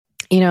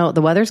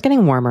The weather's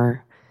getting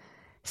warmer.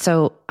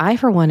 So I,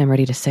 for one, am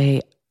ready to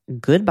say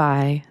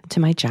goodbye to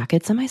my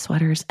jackets and my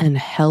sweaters and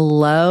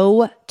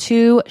hello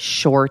to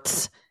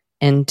shorts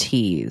and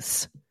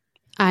tees.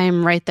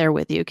 I'm right there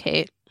with you,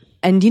 Kate.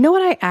 And you know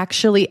what?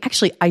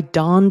 I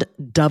donned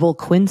double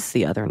quince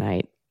the other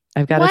night.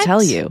 I've got to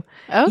tell you.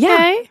 Okay.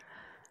 Yeah.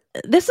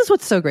 This is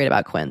what's so great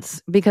about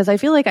quince, because I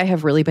feel like I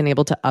have really been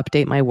able to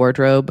update my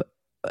wardrobe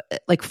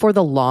like for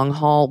the long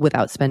haul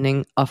without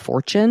spending a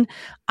fortune.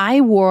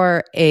 I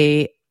wore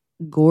a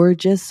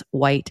gorgeous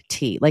white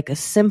tee, like a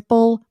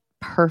simple,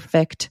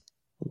 perfect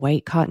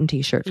white cotton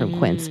t-shirt from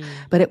Quince,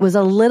 but it was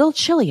a little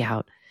chilly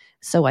out.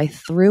 So I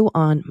threw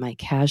on my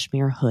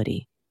cashmere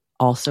hoodie,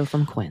 also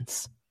from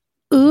Quince.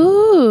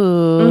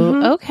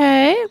 Ooh,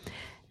 okay.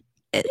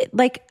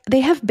 Like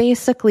they have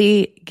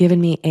basically given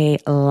me a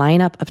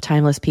lineup of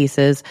timeless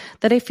pieces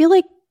that I feel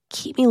like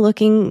keep me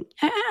looking,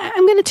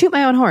 I'm going to toot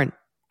my own horn,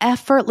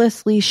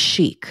 effortlessly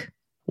chic,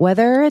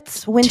 whether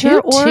it's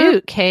winter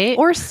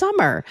or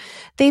summer.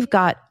 They've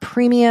got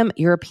premium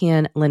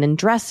European linen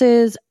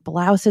dresses,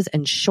 blouses,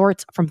 and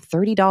shorts from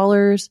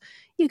 $30.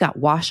 You got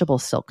washable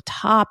silk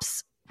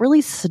tops,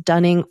 really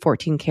stunning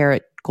 14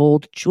 karat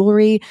gold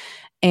jewelry,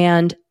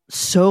 and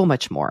so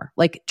much more.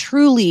 Like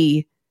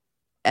truly,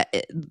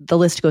 the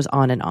list goes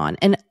on.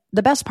 And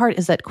the best part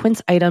is that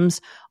Quince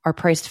items are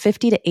priced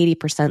 50 to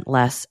 80%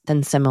 less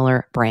than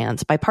similar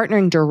brands. By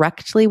partnering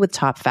directly with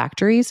top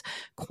factories,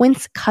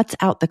 Quince cuts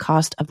out the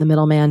cost of the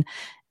middleman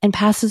and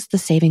passes the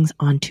savings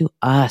on to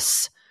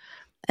us.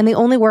 And they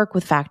only work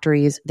with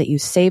factories that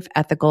use safe,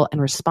 ethical,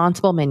 and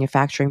responsible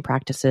manufacturing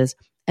practices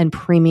and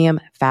premium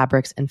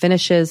fabrics and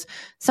finishes,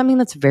 something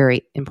that's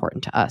very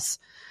important to us.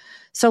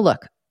 So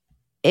look,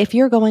 if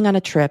you're going on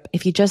a trip,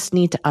 if you just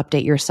need to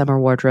update your summer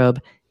wardrobe,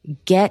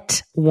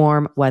 get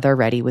warm weather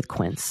ready with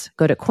Quince.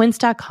 Go to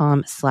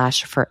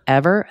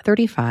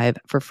quince.com/forever35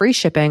 for free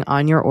shipping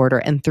on your order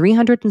and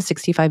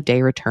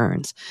 365-day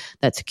returns.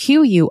 That's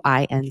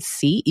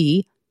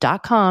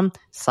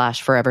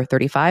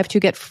QUINCE.com/forever35 to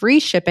get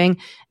free shipping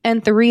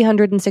and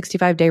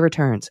 365-day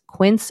returns.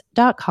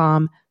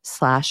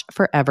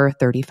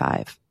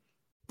 Quince.com/forever35.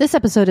 This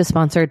episode is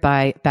sponsored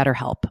by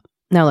BetterHelp.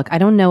 Now, look, I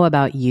don't know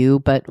about you,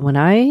 but when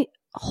I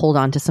hold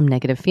on to some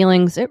negative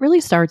feelings, it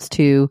really starts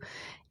to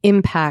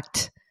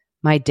impact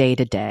my day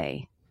to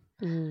day.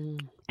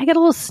 I get a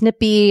little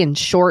snippy and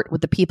short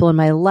with the people in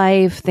my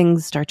life.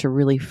 Things start to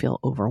really feel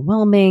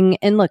overwhelming.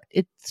 And look,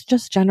 it's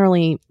just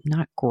generally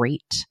not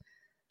great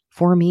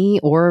for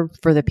me or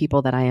for the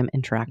people that I am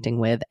interacting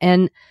with.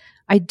 And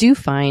I do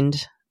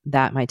find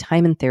that my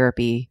time in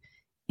therapy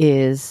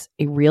is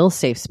a real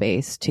safe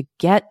space to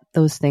get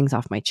those things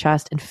off my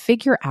chest and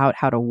figure out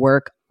how to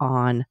work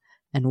on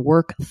and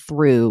work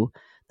through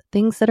the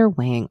things that are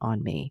weighing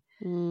on me.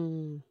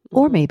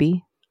 Or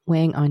maybe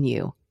weighing on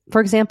you.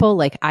 For example,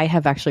 like I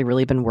have actually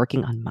really been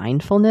working on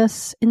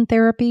mindfulness in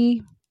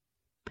therapy.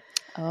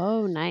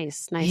 Oh,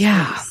 nice.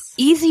 Yeah. Nice.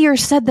 Easier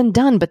said than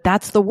done, but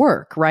that's the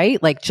work,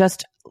 right? Like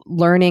just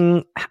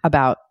learning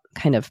about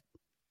kind of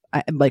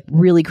like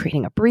really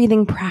creating a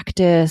breathing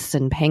practice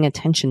and paying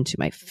attention to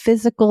my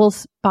physical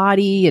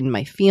body and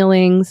my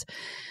feelings.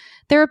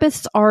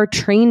 Therapists are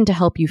trained to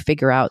help you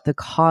figure out the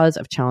cause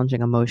of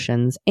challenging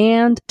emotions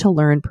and to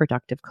learn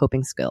productive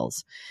coping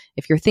skills.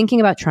 If you're thinking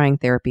about trying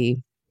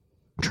therapy,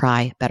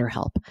 try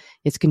BetterHelp.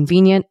 It's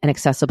convenient and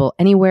accessible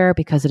anywhere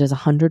because it is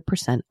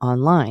 100%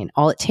 online.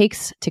 All it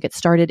takes to get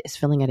started is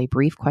filling out a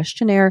brief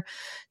questionnaire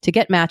to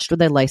get matched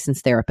with a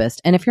licensed therapist.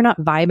 And if you're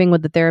not vibing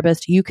with the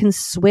therapist, you can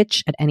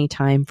switch at any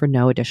time for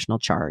no additional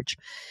charge.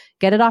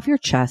 Get it off your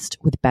chest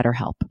with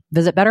BetterHelp.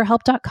 Visit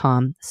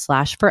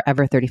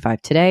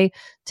BetterHelp.com/forever35 today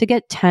to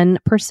get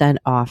 10%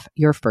 off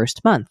your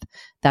first month.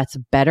 That's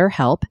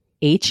BetterHelp,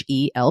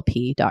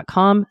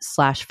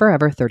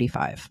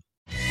 HELP.com/forever35.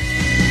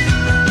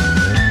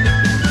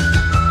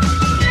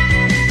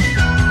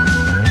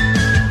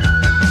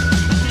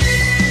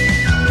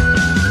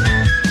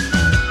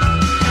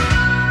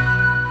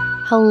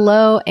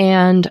 Hello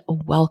and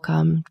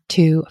welcome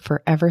to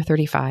Forever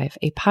 35,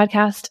 a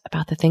podcast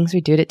about the things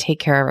we do to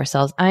take care of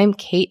ourselves. I'm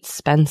Kate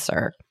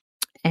Spencer.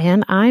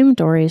 And I'm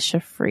Doris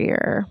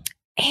Shafrir.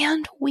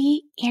 And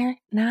we are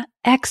not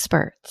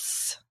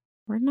experts.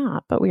 We're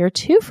not, but we are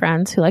two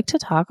friends who like to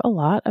talk a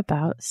lot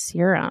about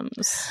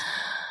serums.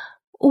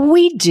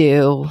 We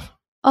do.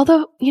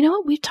 Although, you know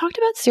what? We've talked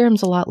about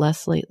serums a lot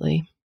less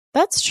lately.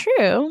 That's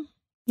true.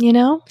 You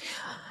know?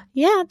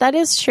 Yeah, that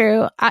is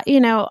true. I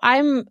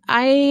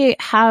actually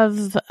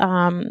have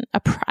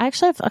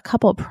a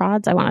couple of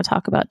prods I want to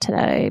talk about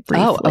today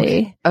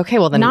briefly. Oh, okay.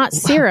 Well, then not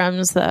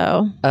serums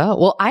though. Oh,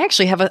 well, I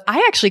actually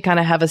kind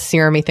of have a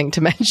serum-y thing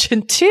to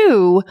mention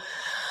too.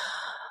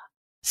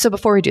 So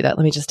before we do that,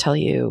 let me just tell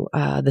you,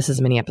 this is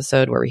a mini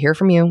episode where we hear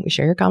from you, we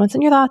share your comments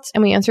and your thoughts,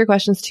 and we answer your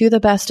questions to the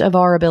best of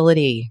our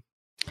ability.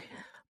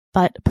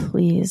 But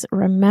please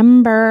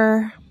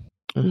remember,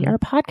 we are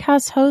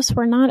podcast hosts.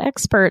 We're not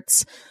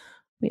experts.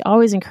 We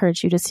always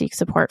encourage you to seek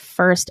support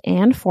first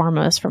and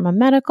foremost from a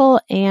medical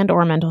and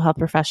or mental health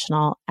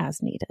professional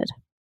as needed.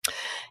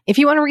 If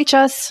you want to reach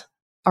us,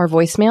 Our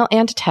voicemail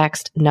and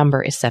text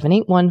number is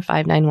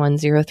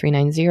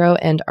 781-591-0390.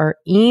 And our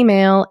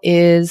email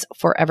is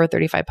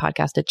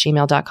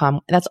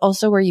forever35podcast@gmail.com. That's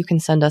also where you can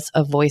send us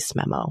a voice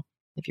memo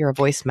if you're a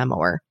voice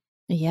memoer.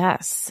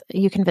 Yes.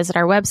 You can visit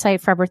our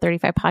website,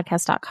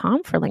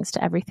 forever35podcast.com, for links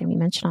to everything we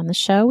mentioned on the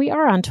show. We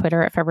are on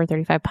Twitter at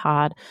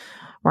forever35pod.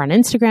 We're on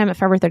Instagram at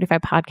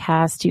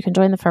forever35podcast. You can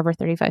join the Forever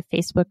 35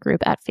 Facebook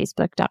group at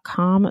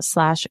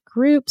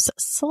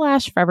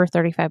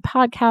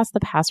facebook.com/groups/forever35podcast.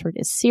 The password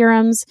is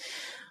serums.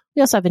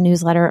 We also have a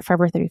newsletter at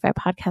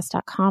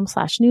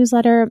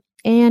forever35podcast.com/newsletter.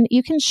 And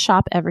you can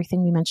shop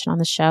everything we mentioned on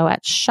the show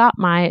at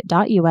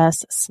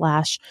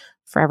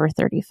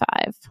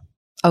shopmy.us/forever35.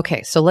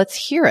 Okay, so let's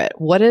hear it.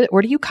 What are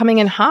you coming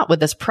in hot with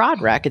this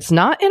prod rec? It's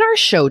not in our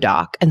show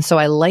doc. And so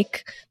I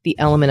like the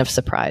element of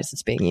surprise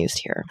that's being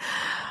used here.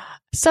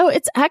 So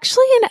it's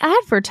actually an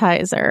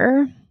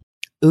advertiser.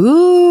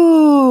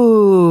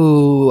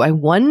 Ooh, I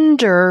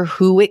wonder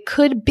who it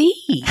could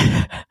be.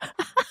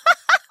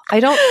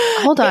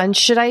 Hold on.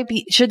 Should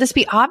this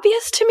be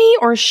obvious to me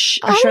or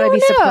should I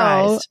be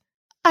surprised?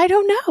 I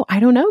don't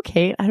know,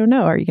 Kate. I don't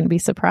know. Are you going to be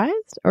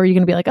surprised or are you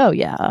going to be like, oh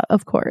yeah,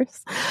 of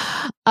course.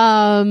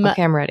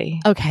 Okay, I'm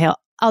ready. Okay.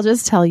 I'll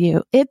just tell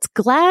you. It's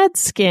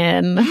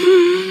Gladskin.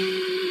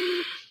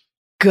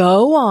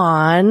 Go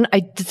on.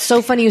 It's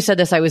so funny you said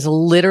this. I was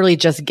literally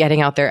just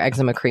getting out their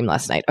eczema cream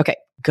last night. Okay,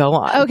 go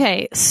on.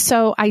 Okay.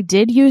 So I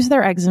did use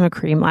their eczema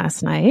cream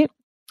last night.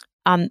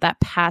 That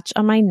patch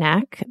on my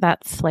neck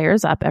that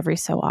flares up every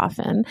so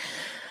often.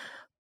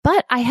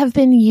 But I have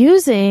been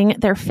using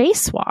their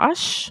face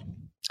wash.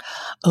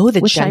 Oh,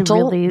 the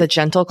gentle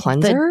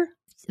cleanser?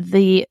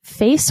 The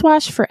face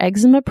wash for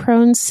eczema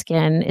prone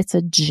skin. It's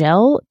a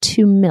gel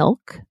to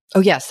milk.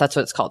 Oh, yes, that's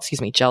what it's called. Excuse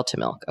me, gel to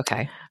milk.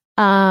 Okay.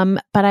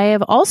 But I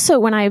have also,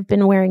 when I've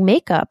been wearing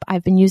makeup,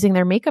 I've been using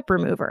their makeup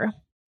remover.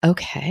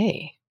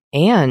 Okay.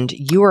 And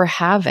you are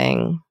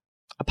having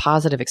a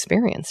positive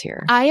experience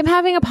here. I am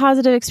having a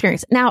positive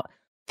experience. Now,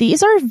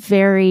 these are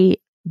very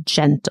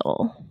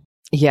gentle.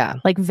 Yeah.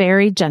 Like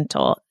very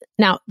gentle.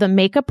 Now, the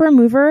makeup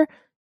remover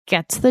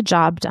gets the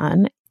job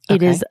done. Okay.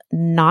 It is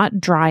not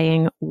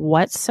drying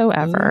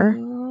whatsoever.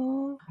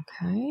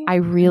 Okay. I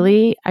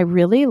really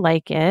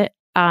like it.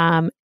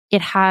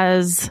 It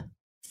has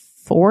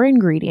 4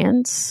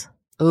 ingredients.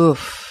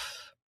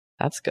 Oof.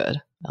 That's good.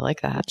 I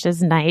like that. Which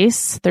is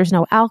nice. There's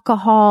no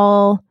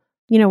alcohol,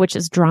 which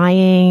is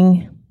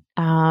drying.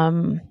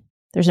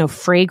 There's no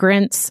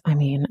fragrance. I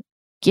mean,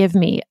 give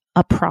me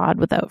a prod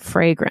without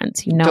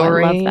fragrance.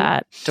 Dory, I love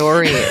that.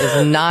 Dory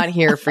is not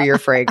here for your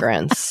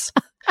fragrance.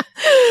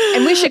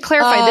 And we should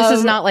clarify, this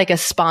is not like a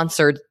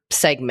sponsored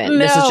segment.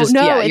 This is just,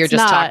 you're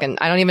just talking.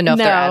 I don't even know if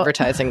they're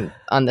advertising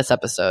on this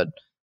episode.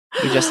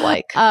 You just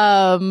like.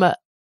 I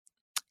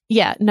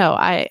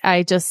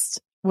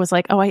just was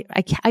like, I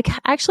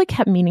actually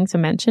kept meaning to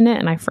mention it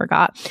and I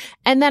forgot.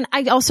 And then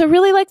I also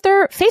really like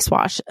their face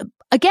wash.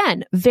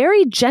 Again,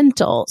 very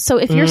gentle. So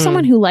if you're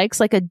someone who likes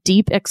like a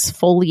deep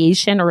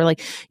exfoliation or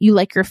like you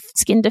like your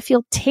skin to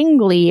feel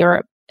tingly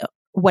or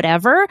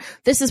whatever,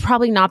 this is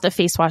probably not the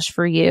face wash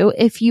for you.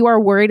 If you are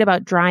worried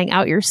about drying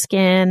out your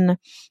skin,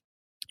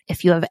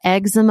 if you have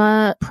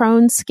eczema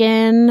prone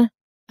skin,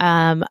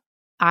 I've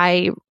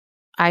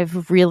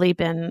really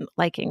been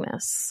liking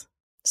this.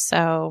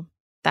 So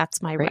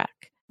that's my rec.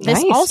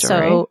 This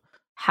also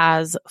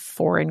has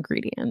 4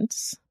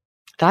 ingredients.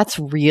 That's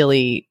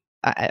really,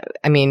 I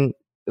mean,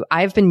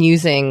 I've been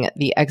using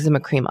the eczema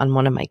cream on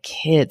one of my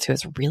kids who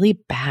has really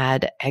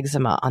bad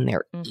eczema on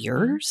their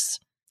ears.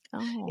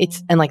 Oh.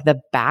 And like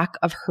the back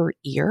of her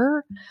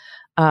ear.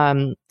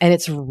 And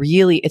it's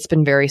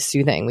been very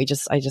soothing.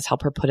 I just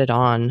help her put it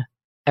on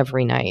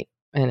every night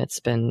and it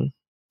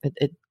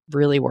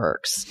really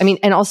works. I mean,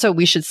 and also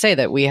we should say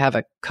that we have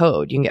a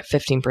code. You can get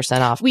 15%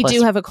 off. We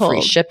do have a code.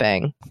 Free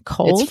shipping.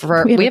 Code?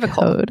 We have a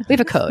code. We have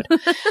a code.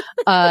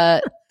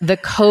 The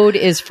code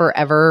is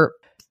forever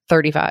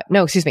 35.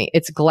 No, excuse me.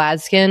 It's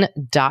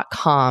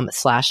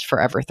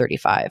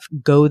gladskin.com/forever35.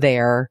 Go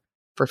there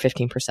for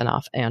 15%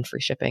 off and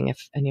free shipping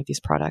if any of these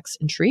products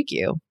intrigue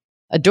you.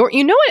 And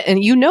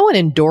an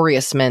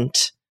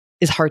endorsement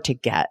is hard to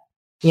get,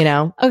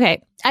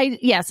 Okay.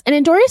 Yes. An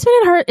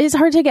endorsement is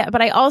hard to get,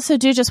 but I also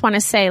do just want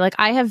to say, like,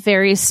 I have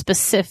very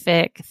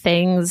specific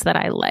things that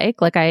I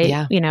like like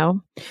I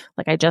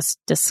just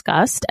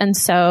discussed. And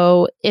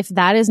so if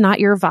that is not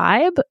your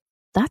vibe,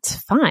 that's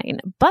fine.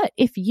 But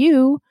if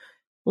you,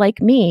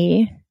 like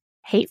me,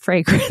 hate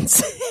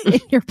fragrance in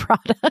your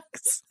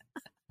products,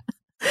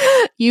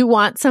 you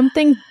want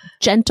something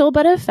gentle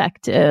but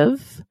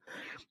effective,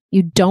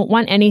 you don't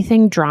want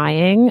anything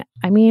drying,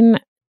 I mean,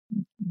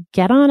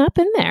 get on up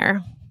in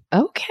there.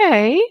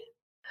 Okay.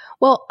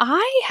 Well,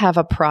 I have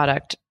a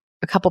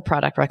couple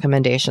product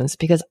recommendations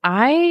because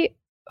I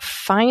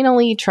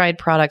finally tried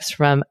products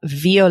from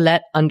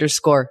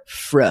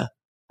Violette_Fre.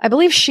 I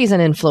believe she's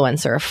an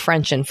influencer, a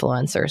French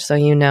influencer. So,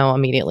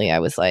 immediately I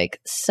was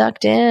like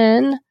sucked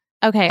in.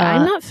 Okay,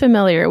 I'm not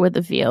familiar with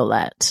the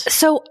Violette.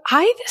 So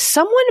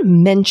someone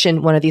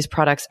mentioned one of these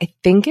products. I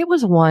think it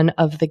was one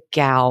of the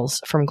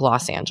gals from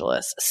Los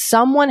Angeles.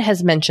 Someone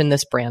has mentioned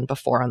this brand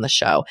before on the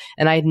show,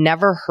 and I'd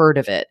never heard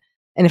of it.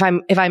 And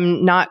if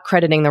I'm not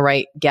crediting the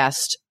right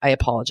guest, I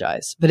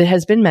apologize, but it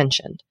has been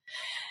mentioned.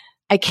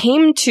 I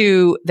came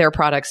to their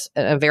products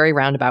in a very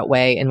roundabout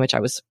way, in which I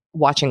was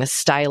watching a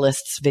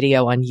stylist's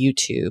video on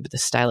YouTube, the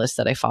stylist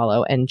that I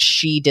follow, and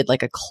she did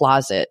like a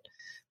closet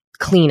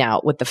clean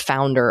out with the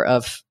founder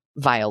of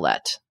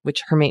Violette,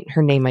 which her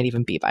name might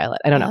even be Violet.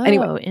 I don't know.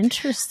 Anyway,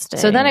 interesting.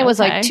 So then I was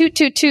like, toot,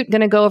 toot, toot,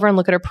 going to go over and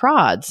look at her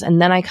prods. And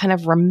then I kind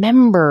of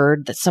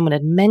remembered that someone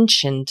had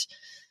mentioned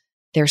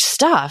their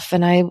stuff.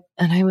 And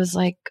I was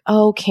like,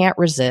 oh, can't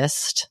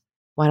resist.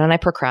 Why don't I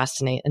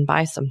procrastinate and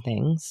buy some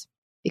things?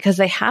 Because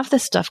they have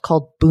this stuff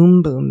called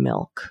Boom Boom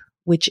Milk,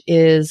 which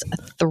is a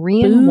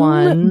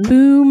 3-in-1.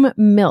 Boom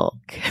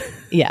Milk.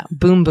 Yeah.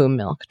 Boom Boom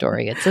Milk,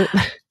 Dory. It's a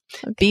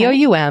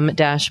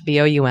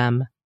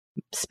BOUM-BOUM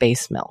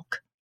space milk.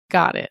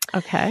 Got it.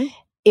 Okay.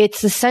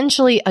 It's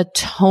essentially a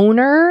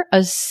toner,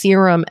 a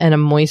serum, and a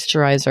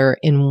moisturizer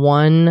in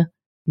one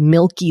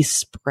milky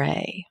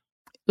spray.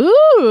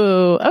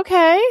 Ooh,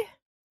 okay.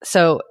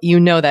 So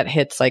that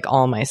hits like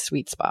all my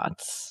sweet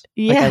spots.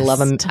 Yes, like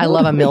totally. I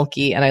love a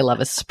milky, and I love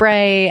a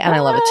spray, and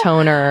I love a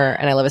toner,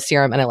 and I love a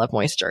serum, and I love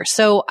moisture.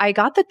 So I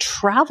got the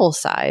travel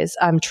size.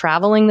 I'm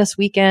traveling this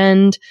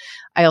weekend.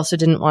 I also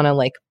didn't want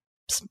to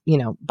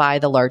buy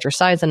the larger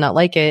size and not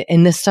like it.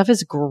 And this stuff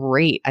is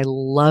great. I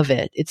love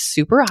it. It's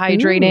super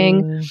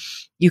hydrating. Ooh.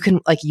 You can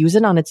use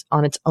it on its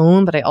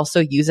own, but I also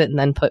use it and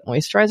then put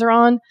moisturizer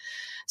on.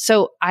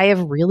 So I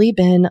have really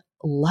been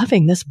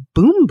loving this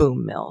Boom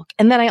Boom Milk.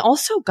 And then I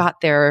also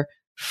got their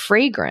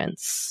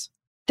fragrance.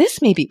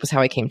 This maybe was how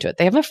I came to it.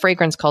 They have a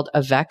fragrance called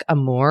Avec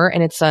Amour,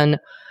 and it's a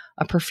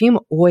perfume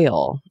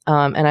oil.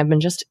 And I've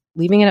been just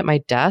leaving it at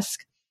my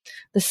desk.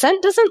 The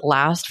scent doesn't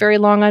last very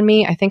long on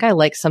me. I think I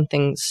like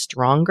something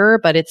stronger,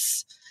 but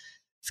it's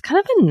kind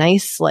of a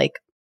nice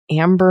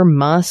amber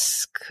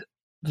musk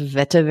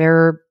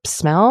vetiver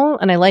smell,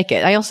 and I like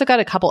it. I also got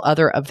a couple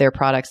other of their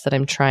products that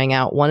I'm trying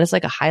out. One is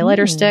like a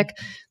highlighter stick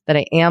that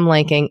I am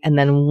liking, and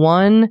then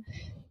one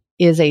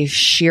is a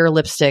sheer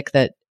lipstick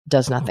that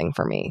does nothing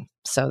for me.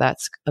 So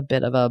that's a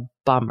bit of a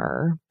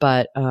bummer,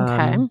 but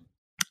okay.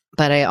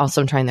 But I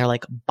also am trying their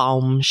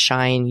Balm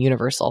Shine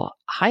Universal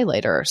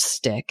Highlighter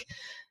stick.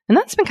 And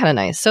that's been kind of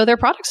nice. So their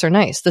products are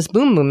nice. This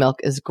Boom Boom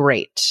Milk is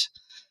great.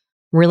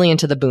 Really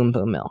into the Boom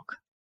Boom Milk.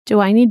 Do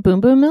I need Boom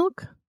Boom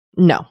Milk?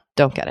 No,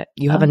 don't get it.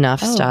 You have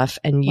enough stuff.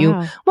 And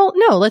wow. Well,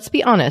 no, let's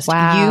be honest.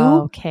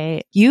 Wow.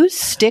 Okay. You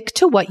stick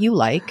to what you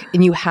like,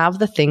 and you have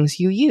the things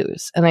you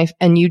use.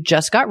 And you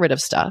just got rid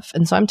of stuff.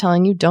 And so I'm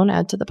telling you, don't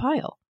add to the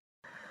pile.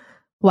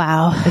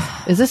 Wow.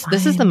 This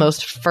is the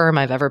most firm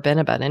I've ever been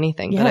about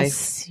anything. Yes, but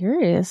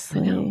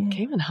seriously. I know,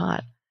 came in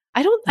hot.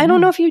 I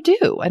don't know if you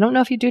do. I don't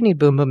know if you do need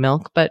Boom Boom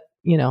Milk, but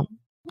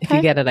if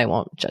you get it, I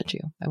won't judge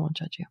you. I won't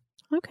judge you.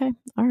 Okay.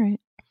 All right.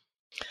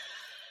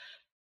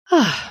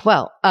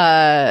 Well,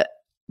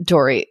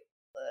 Dory,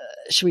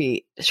 should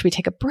we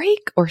take a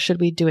break, or should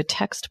we do a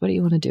text? What do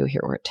you want to do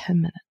here? We're at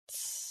 10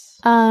 minutes.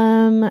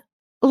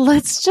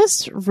 Let's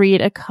just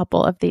read a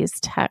couple of these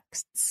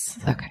texts.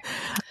 Okay.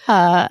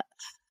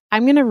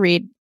 I'm going to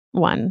read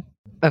one.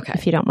 Okay.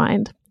 If you don't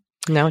mind.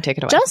 No, take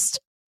it away.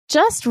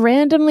 Just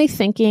randomly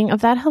thinking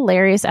of that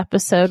hilarious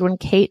episode when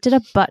Kate did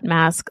a butt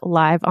mask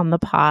live on the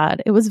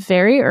pod. It was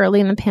very early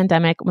in the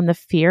pandemic when the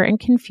fear and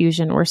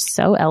confusion were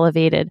so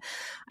elevated.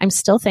 I'm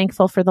still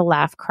thankful for the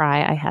laugh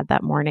cry I had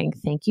that morning.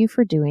 Thank you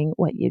for doing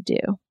what you do.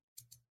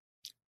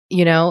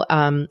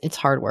 It's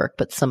hard work,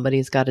 but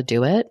somebody's got to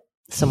do it.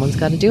 Someone's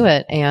got to do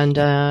it. And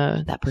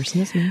that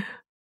person is me.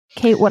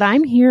 Kate, what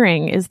I'm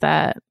hearing is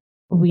that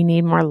we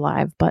need more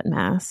live butt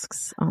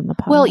masks on the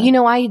pod. Well,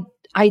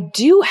 I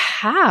do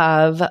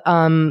have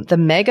the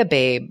Mega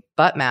Babe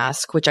butt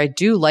mask, which I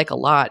do like a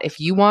lot. If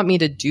you want me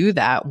to do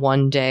that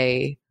one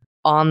day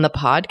on the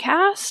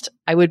podcast,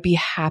 I would be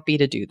happy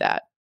to do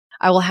that.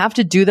 I will have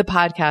to do the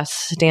podcast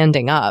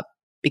standing up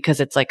because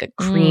it's like a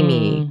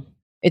creamy,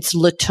 it's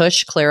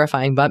Latouche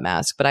clarifying butt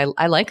mask, but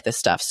I like this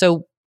stuff.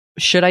 So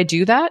should I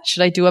do that?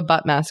 Should I do a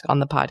butt mask on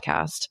the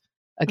podcast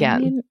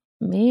again?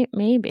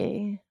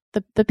 Maybe.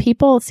 The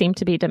people seem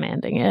to be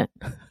demanding it.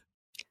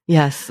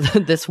 Yes,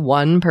 this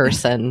one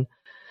person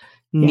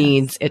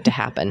needs it to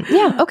happen.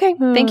 Yeah, okay.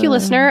 Thank you,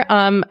 listener.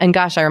 And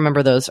gosh, I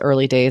remember those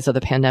early days of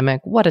the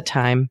pandemic. What a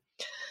time.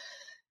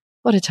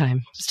 What a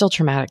time. Still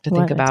traumatic to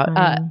think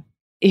about.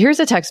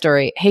 Here's a text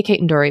story. Hey, Kate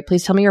and Dory,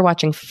 please tell me you're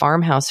watching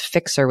Farmhouse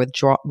Fixer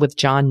with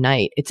John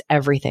Knight. It's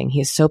everything. He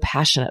is so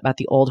passionate about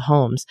the old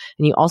homes.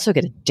 And you also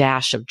get a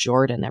dash of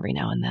Jordan every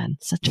now and then.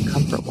 Such a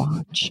comfort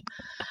watch.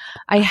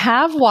 I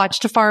have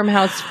watched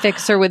Farmhouse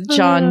Fixer with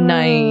John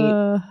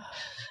Knight.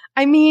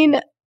 I mean,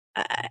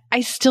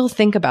 I still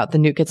think about the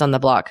New Kids on the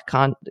Block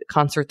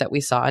concert that we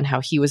saw and how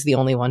he was the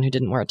only one who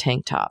didn't wear a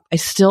tank top. I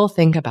still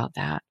think about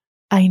that.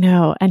 I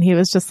know. And he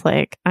was just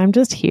like, I'm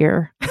just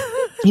here.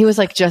 He was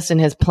like just in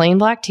his plain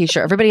black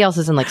t-shirt. Everybody else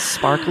is in like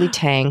sparkly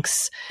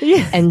tanks.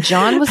 Yeah. And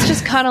John was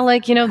just kind of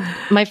like,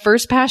 my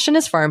first passion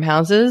is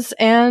farmhouses.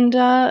 And,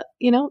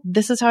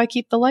 this is how I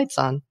keep the lights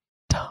on.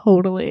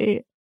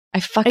 Totally. I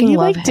fucking and he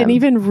love like didn't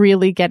even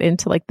really get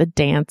into like the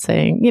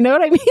dancing. You know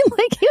what I mean?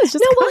 Like he was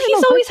just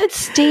he's always had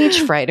stage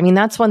fright. I mean,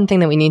 that's one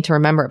thing that we need to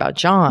remember about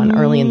John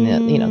early in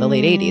the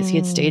late 80s. He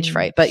had stage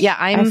fright. But yeah,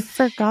 I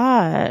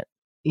forgot.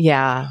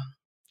 Yeah.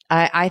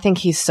 I think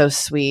he's so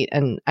sweet,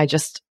 and I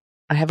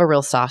have a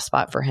real soft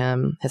spot for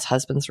him. His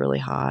husband's really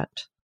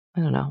hot. I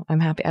don't know. I'm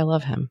happy. I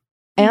love him.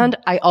 And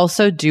I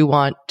also do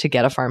want to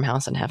get a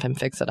farmhouse and have him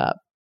fix it up.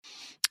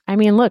 I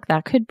mean, look,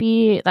 that could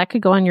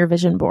go on your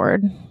vision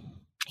board.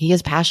 He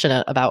is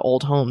passionate about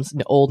old homes,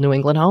 old New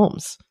England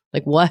homes.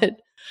 Like what?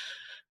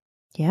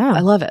 Yeah.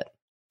 I love it.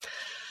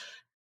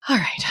 All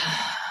right.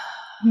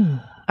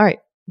 All right.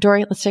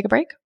 Dory, let's take a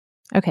break.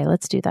 Okay,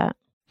 let's do that.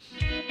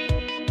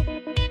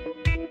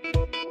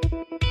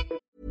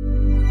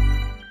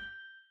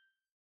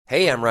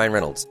 Hey, I'm Ryan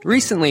Reynolds.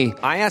 Recently,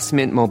 I asked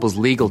Mint Mobile's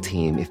legal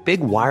team if big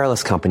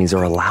wireless companies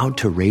are allowed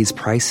to raise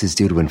prices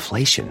due to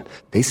inflation.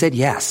 They said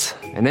yes.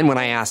 And then when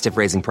I asked if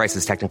raising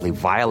prices technically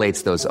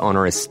violates those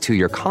onerous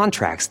 2-year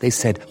contracts, they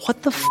said,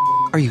 "What the f***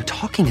 are you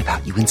talking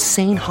about, you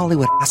insane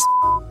Hollywood ass f-"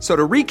 So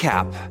to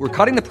recap, we're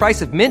cutting the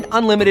price of Mint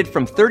Unlimited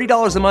from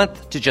 $30 a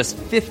month to just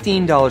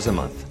 $15 a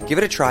month. Give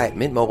it a try at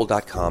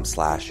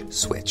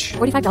mintmobile.com/switch.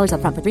 $45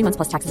 up front for 3 months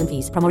plus taxes and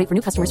fees. Promo rate for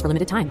new customers for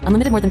limited time.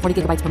 Unlimited more than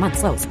 40 gigabytes per month.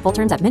 Slows full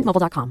terms at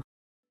mintmobile.com.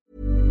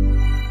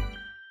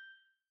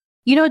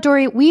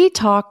 Dory, we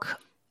talk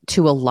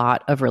to a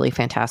lot of really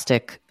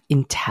fantastic,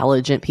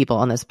 intelligent people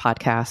on this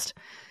podcast.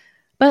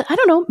 But I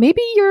don't know,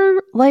 maybe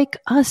you're like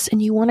us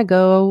and you want to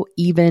go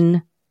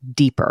even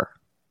deeper.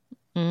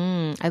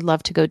 I'd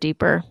love to go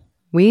deeper.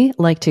 We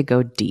like to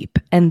go deep.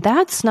 And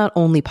that's not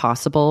only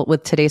possible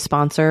with today's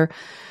sponsor,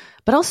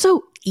 but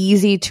also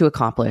easy to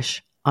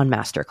accomplish on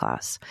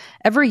Masterclass.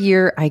 Every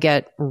year, I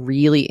get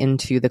really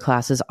into the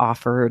classes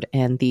offered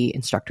and the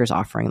instructors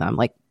offering them.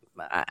 Like,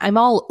 I'm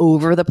all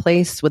over the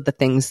place with the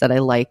things that I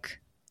like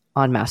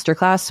on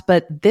Masterclass,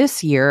 but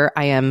this year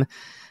I am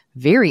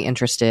very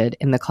interested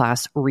in the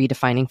class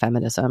Redefining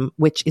Feminism,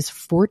 which is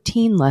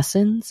 14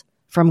 lessons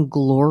from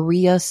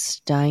Gloria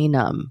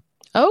Steinem.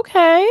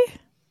 Okay.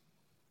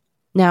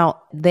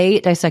 Now, they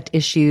dissect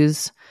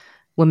issues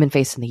women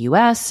face in the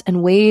U.S.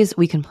 and ways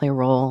we can play a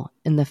role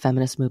in the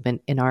feminist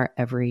movement in our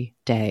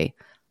everyday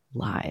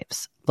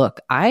lives. Look,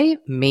 I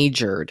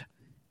majored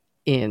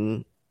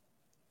in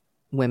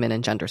women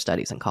and gender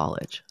studies in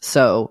college,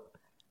 so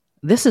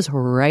this is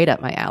right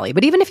up my alley.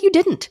 But even if you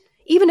didn't,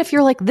 even if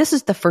you're like, this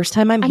is the first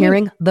time I'm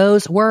hearing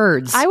those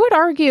words. I would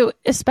argue,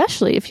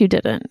 especially if you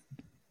didn't.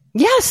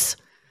 Yes.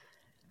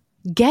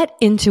 Get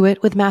into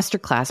it with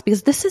Masterclass,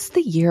 because this is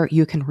the year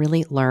you can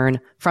really learn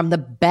from the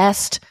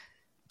best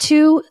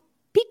to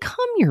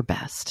become your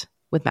best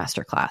with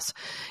Masterclass.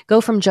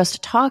 Go from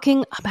just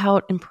talking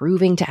about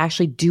improving to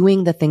actually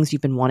doing the things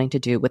you've been wanting to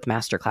do with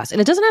Masterclass. And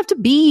it doesn't have to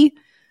be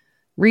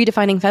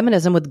redefining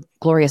feminism with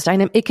Gloria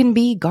Steinem. It can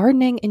be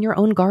gardening in your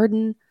own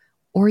garden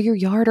or your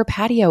yard or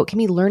patio. It can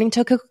be learning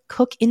to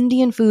cook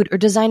Indian food or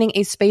designing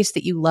a space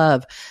that you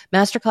love.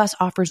 Masterclass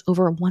offers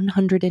over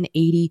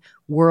 180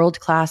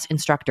 world-class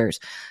instructors.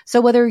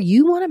 So whether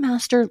you want to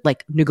master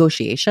like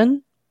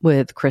negotiation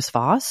with Chris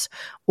Voss,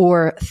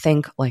 or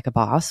think like a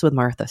boss with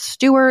Martha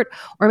Stewart,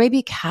 or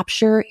maybe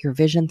capture your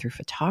vision through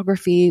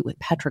photography with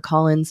Petra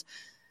Collins,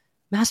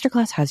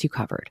 Masterclass has you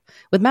covered.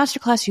 With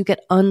Masterclass, you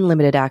get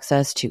unlimited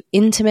access to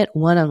intimate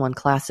one-on-one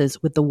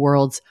classes with the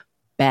world's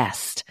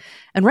best.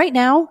 And right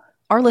now,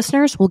 our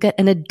listeners will get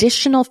an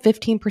additional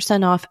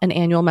 15% off an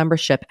annual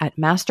membership at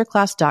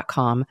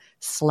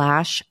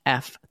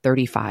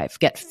masterclass.com/F35.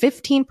 Get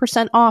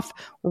 15% off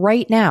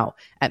right now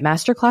at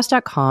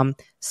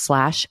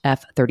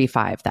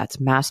masterclass.com/F35. That's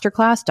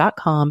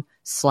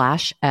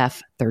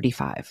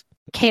masterclass.com/F35.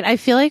 Kate, I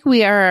feel like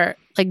we are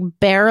like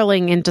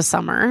barreling into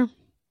summer.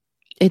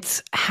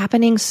 It's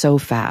happening so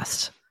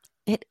fast.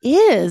 It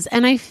is.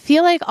 And I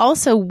feel like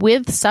also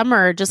with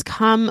summer just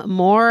come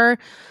more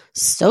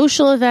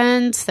social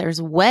events.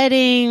 There's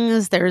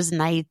weddings, there's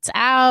nights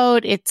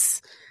out,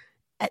 it's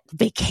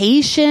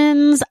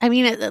vacations. I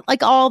mean,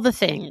 like all the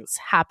things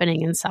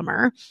happening in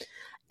summer.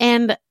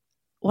 And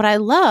what I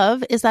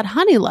love is that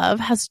Honeylove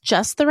has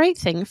just the right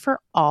thing for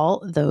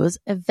all those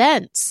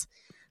events.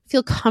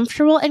 Feel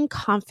comfortable and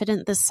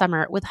confident this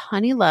summer with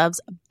Honeylove's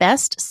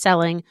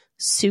best-selling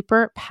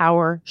Super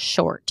Power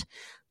Short.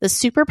 The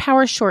Super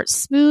Power Short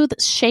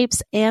smooths,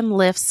 shapes, and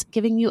lifts,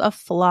 giving you a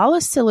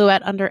flawless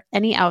silhouette under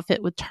any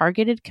outfit with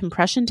targeted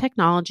compression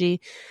technology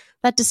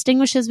that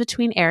distinguishes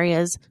between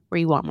areas where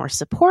you want more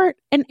support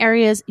and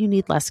areas you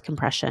need less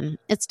compression.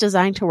 It's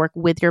designed to work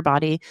with your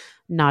body,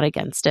 not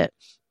against it.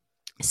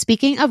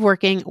 Speaking of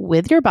working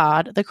with your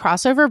bod, the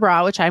crossover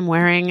bra, which I'm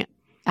wearing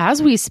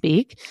as we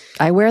speak.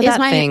 I wear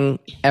that thing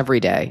every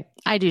day.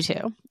 I do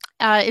too.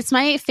 It's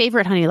my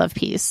favorite Honeylove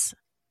piece.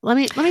 Let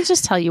me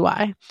just tell you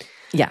why.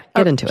 Yeah,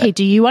 get into it. Okay,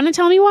 do you want to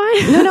tell me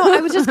why? No,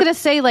 I was just going to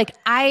say, like,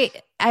 I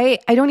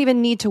I don't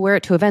even need to wear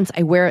it to events.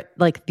 I wear it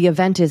like the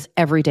event is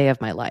every day of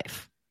my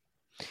life.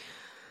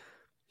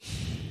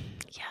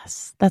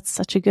 Yes, that's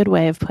such a good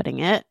way of putting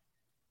it.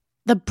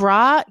 The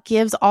bra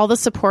gives all the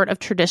support of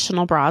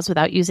traditional bras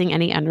without using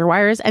any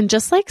underwires. And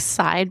just like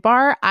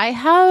sidebar, I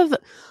have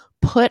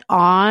put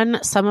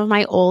on some of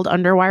my old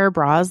underwire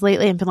bras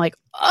lately and been like,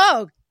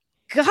 oh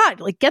God,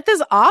 like get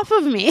this off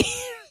of me.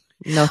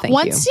 No, thank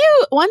once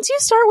you. Once you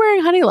start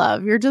wearing Honey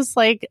Love, you're just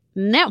like,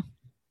 no,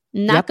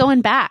 not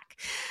going back.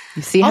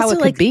 You see how Also,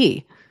 it could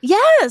be.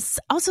 Yes.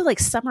 Also, like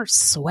summer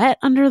sweat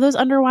under those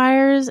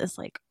underwires is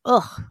like,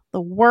 ugh,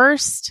 the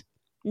worst.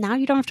 Now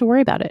you don't have to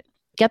worry about it.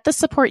 Get the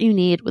support you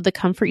need with the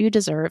comfort you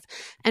deserve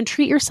and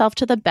treat yourself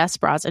to the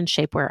best bras and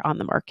shapewear on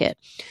the market.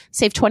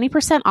 Save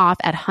 20% off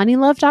at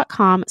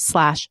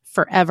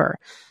honeylove.com/forever.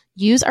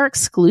 Use our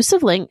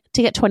exclusive link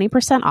to get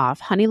 20%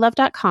 off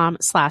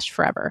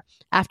honeylove.com/forever.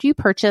 After you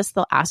purchase,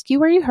 they'll ask you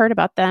where you heard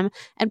about them,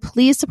 and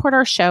please support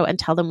our show and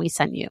tell them we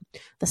sent you.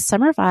 The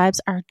summer vibes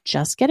are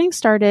just getting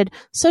started,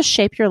 so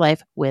shape your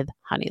life with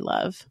Honey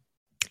Love.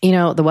 You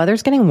know, the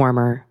weather's getting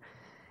warmer.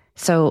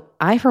 So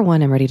I, for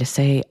one, am ready to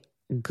say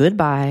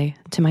goodbye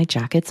to my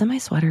jackets and my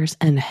sweaters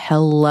and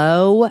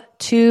hello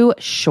to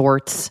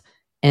shorts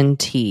and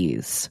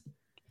tees.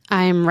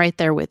 I'm right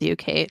there with you,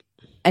 Kate.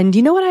 And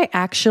you know what? I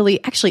actually,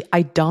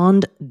 I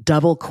donned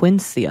double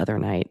quince the other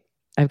night.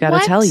 I've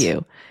got to tell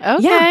you. Okay.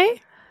 Yeah.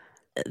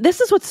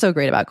 This is what's so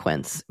great about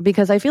quince,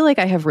 because I feel like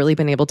I have really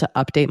been able to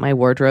update my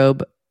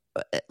wardrobe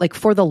like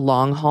for the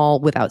long haul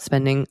without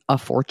spending a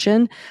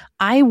fortune.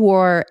 I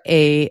wore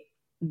a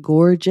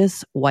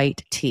gorgeous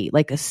white tee,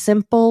 like a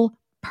simple,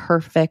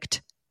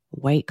 perfect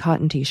white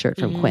cotton t-shirt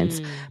from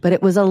Quince, but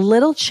it was a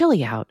little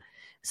chilly out.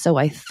 So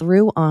I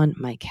threw on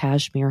my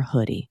cashmere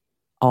hoodie,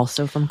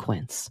 also from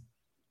Quince.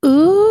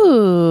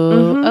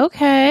 Ooh,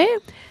 okay.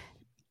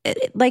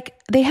 Like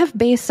they have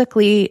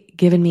basically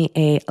given me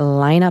a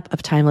lineup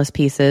of timeless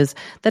pieces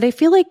that I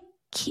feel like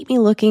keep me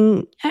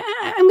looking,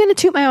 I'm going to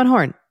toot my own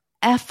horn,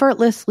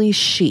 effortlessly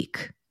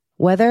chic.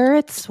 Whether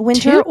it's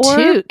winter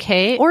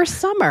or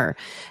summer.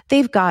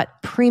 They've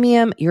got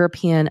premium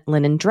European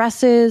linen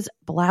dresses,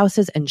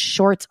 blouses, and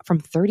shorts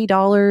from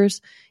 $30.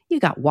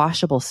 You got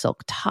washable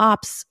silk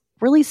tops,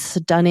 really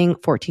stunning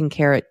 14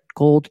 karat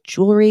gold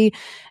jewelry,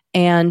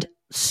 and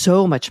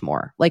so much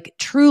more. Like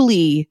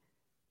truly,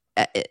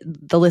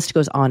 the list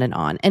goes on and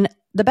on. And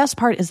the best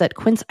part is that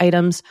Quince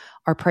items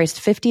are priced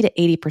 50 to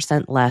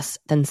 80% less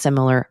than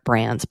similar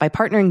brands. By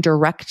partnering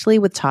directly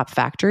with top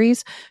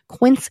factories,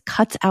 Quince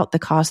cuts out the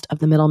cost of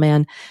the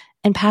middleman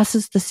and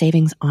passes the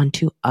savings on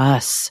to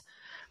us.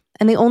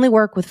 And they only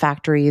work with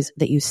factories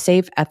that use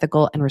safe,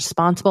 ethical, and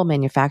responsible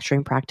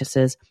manufacturing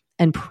practices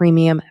and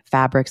premium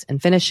fabrics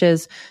and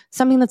finishes,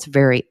 something that's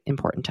very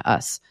important to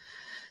us.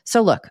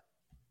 So look,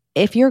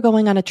 if you're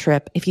going on a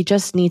trip, if you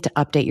just need to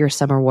update your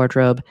summer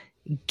wardrobe,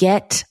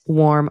 get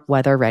warm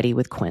weather ready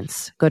with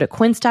Quince. Go to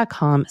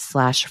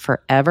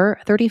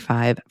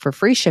quince.com/forever35 for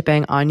free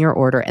shipping on your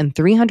order and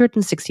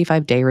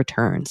 365-day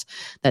returns.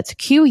 That's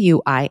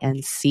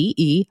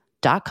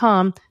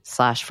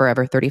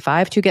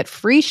QUINCE.com/forever35 to get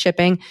free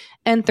shipping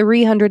and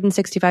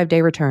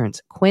 365-day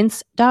returns.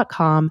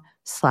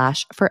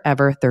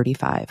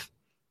 Quince.com/forever35.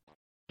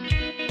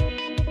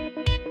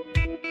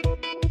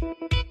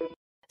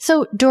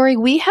 So, Dory,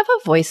 we have a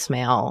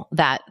voicemail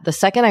that the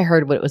second I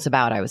heard what it was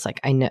about, I was like,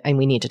 I know, and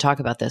we need to talk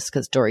about this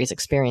because Dory's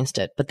experienced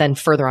it. But then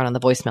further on in the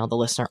voicemail, the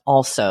listener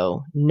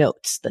also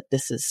notes that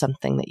this is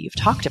something that you've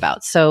talked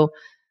about. So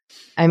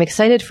I'm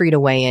excited for you to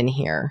weigh in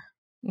here.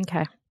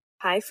 Okay.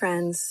 Hi,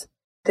 friends.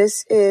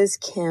 This is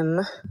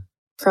Kim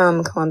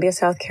from Columbia,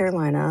 South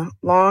Carolina.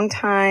 Long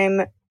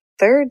time,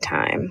 third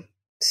time.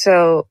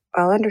 So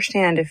I'll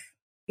understand if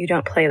you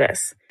don't play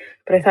this,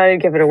 but I thought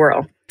I'd give it a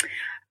whirl.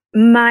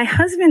 My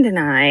husband and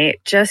I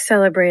just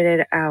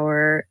celebrated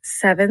our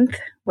 7th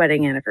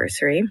wedding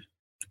anniversary,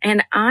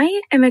 and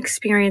I am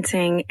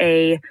experiencing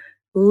a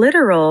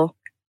literal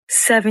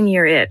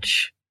 7-year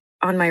itch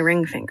on my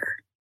ring finger.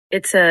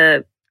 It's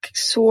a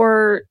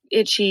sore,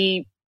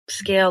 itchy,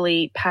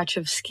 scaly patch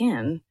of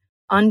skin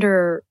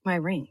under my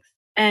rings.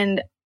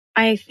 And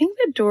I think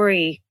that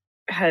Dory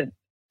had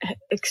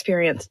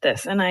experienced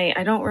this, and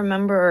I don't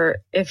remember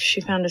if she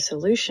found a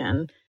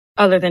solution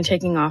other than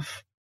taking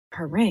off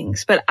her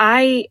rings. But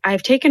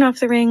I've taken off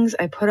the rings.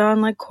 I put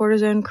on like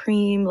cortisone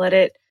cream, let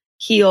it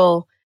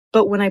heal.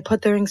 But when I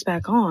put the rings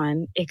back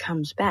on, it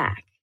comes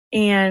back.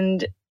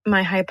 And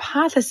my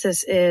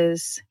hypothesis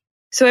is,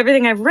 so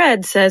everything I've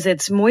read says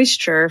it's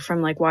moisture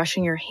from like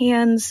washing your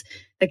hands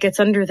that gets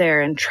under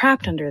there and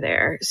trapped under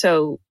there.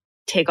 So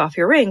take off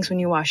your rings when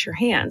you wash your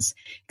hands.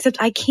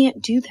 Except I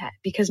can't do that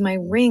because my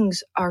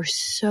rings are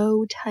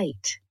so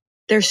tight.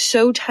 They're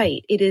so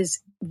tight. It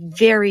is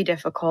very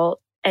difficult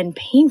and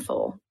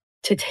painful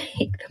to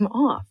take them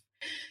off.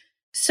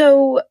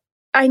 So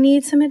I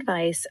need some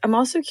advice. I'm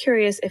also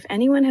curious if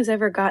anyone has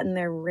ever gotten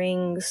their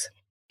rings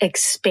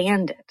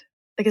expanded.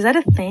 Like, is that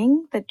a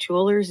thing that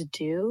jewelers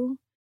do?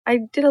 I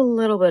did a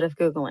little bit of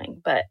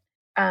Googling, but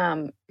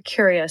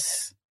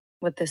curious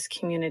what this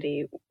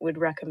community would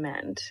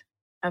recommend.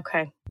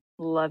 Okay.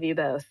 Love you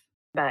both.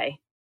 Bye.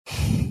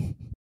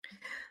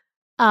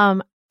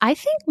 I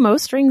think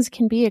most rings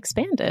can be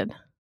expanded.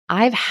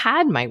 I've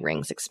had my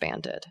rings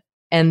expanded.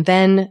 And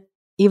then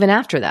even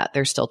after that,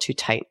 they're still too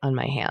tight on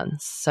my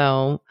hands.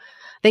 So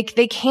they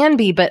can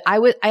be, but I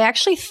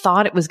actually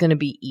thought it was going to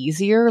be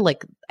easier.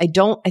 Like I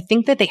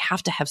think that they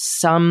have to have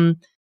some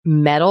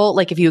metal.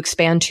 Like if you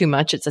expand too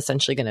much, it's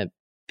essentially going to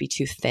be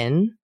too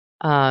thin.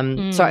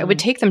 So I would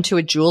take them to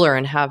a jeweler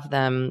and have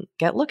them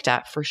get looked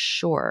at for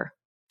sure.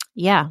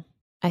 Yeah.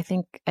 I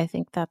think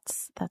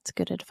that's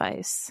good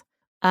advice.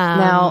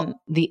 Now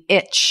the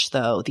itch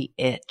though,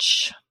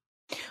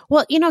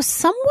 Well,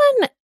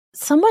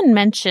 someone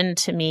mentioned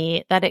to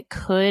me that it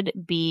could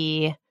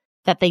be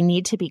that they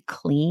need to be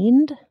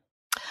cleaned.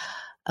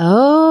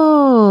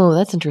 Oh,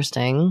 that's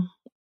interesting.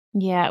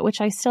 Yeah,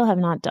 which I still have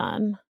not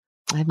done.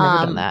 I've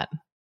never done that.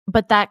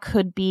 But that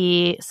could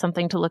be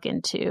something to look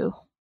into,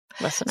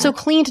 listener. So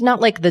cleaned, not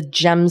like the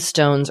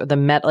gemstones or the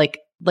metal,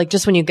 like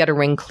just when you get a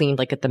ring cleaned,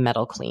 like get the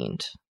metal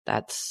cleaned.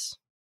 That's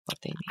what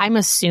they mean. I'm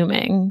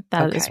assuming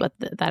that is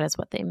Okay. that is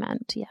what they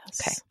meant. Yes.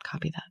 Okay,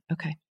 copy that.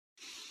 Okay.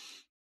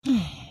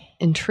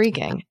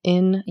 Intriguing.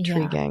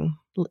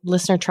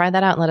 Listener, try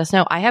that out and let us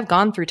know. I have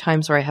gone through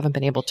times where I haven't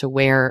been able to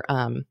wear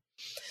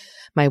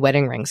my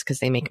wedding rings because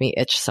they make me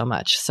itch so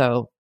much.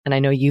 So, and I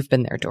know you've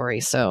been there, Dory.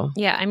 So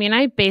Yeah, I mean,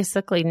 I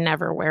basically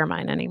never wear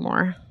mine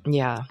anymore.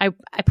 yeah. I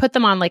put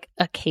them on like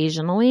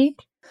occasionally.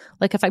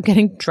 Like if I'm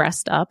getting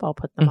dressed up, I'll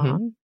put them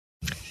on.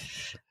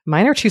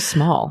 Mine are too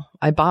small.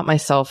 I bought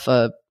myself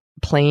a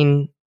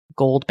plain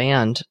gold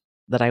band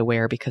that I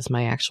wear because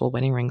my actual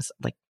wedding rings,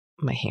 like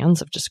my hands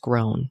have just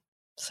grown.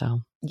 So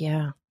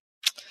Yeah.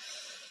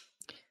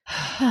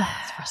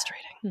 it's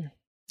frustrating.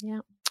 Yeah.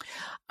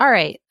 All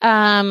right.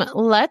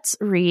 Let's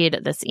read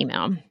this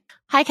email.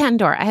 Hi, Kat and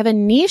Dor. I have a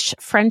niche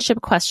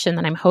friendship question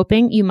that I'm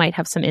hoping you might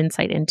have some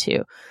insight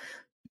into.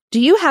 Do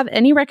you have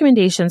any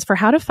recommendations for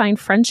how to find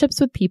friendships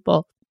with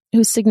people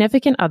whose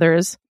significant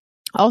others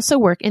also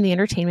work in the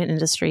entertainment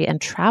industry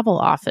and travel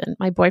often?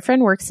 My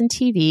boyfriend works in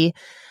TV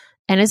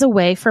and is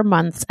away for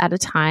months at a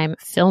time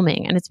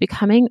filming, and it's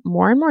becoming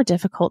more and more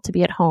difficult to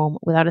be at home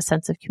without a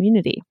sense of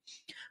community.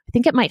 I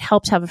think it might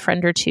help to have a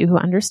friend or two who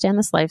understand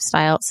this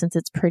lifestyle since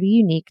it's pretty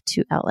unique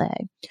to LA.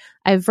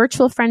 I have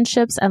virtual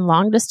friendships and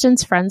long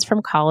distance friends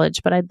from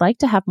college, but I'd like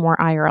to have more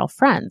IRL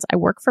friends. I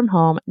work from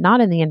home,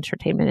 not in the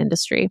entertainment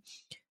industry,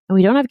 and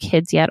we don't have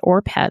kids yet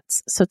or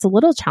pets, so it's a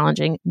little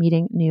challenging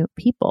meeting new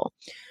people.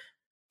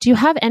 Do you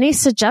have any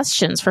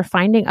suggestions for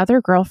finding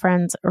other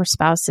girlfriends or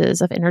spouses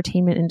of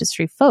entertainment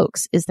industry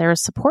folks? Is there a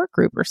support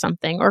group or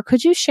something? Or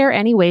could you share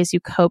any ways you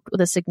coped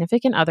with a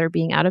significant other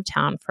being out of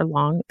town for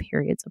long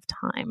periods of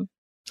time?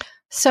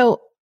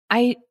 So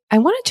I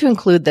wanted to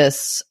include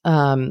this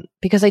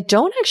because I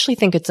don't actually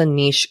think it's a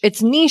niche.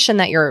 It's niche in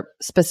that your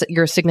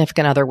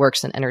significant other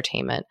works in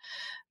entertainment,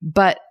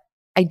 but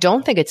I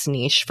don't think it's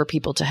niche for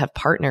people to have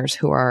partners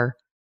who are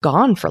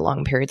gone for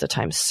long periods of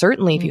time.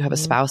 Certainly, if you have a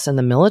spouse in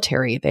the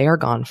military, they are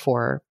gone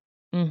for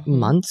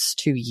months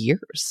to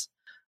years.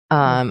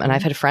 And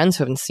I've had friends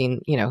who haven't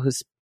seen,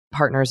 whose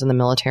partners in the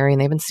military,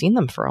 and they haven't seen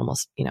them for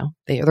almost,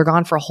 they're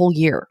gone for a whole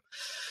year.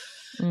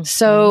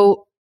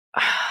 So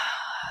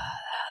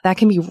that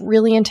can be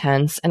really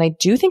intense. And I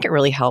do think it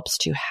really helps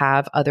to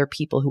have other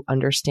people who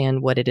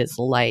understand what it is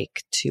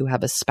like to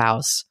have a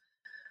spouse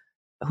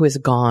who is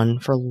gone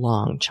for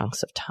long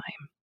chunks of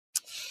time.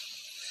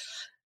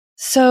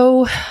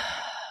 So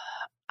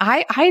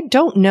I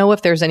don't know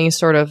if there's any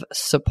sort of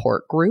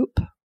support group.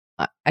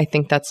 I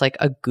think that's like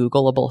a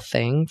Googleable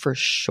thing for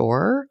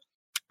sure.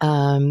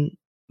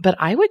 But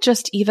I would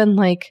just even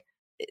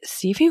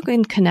see if you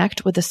can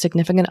connect with the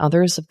significant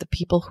others of the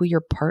people who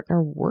your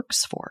partner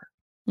works for.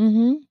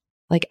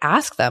 Like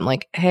ask them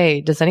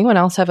hey, does anyone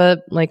else have a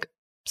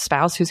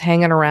spouse who's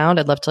hanging around?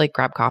 I'd love to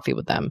grab coffee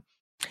with them.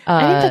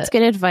 I think that's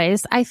good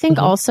advice. I think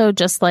also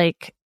just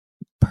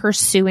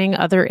pursuing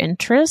other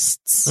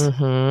interests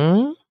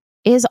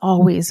is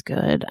always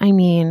good. I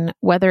mean,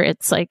 whether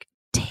it's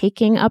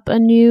taking up a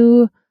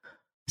new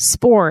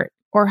sport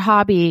or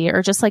hobby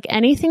or just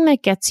anything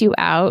that gets you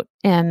out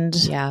and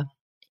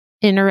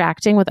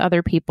interacting with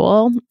other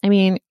people. I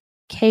mean,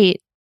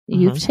 Kate,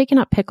 you've taken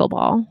up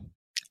pickleball.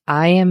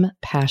 I am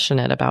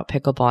passionate about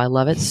pickleball. I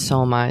love it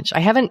so much.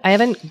 I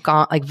haven't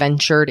gone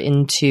ventured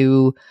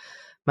into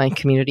my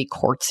community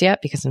courts yet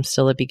because I'm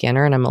still a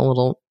beginner and I'm a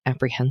little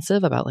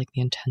apprehensive about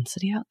the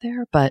intensity out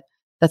there, but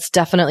that's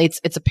definitely,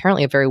 it's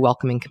apparently a very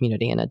welcoming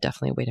community and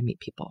definitely a way to meet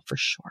people for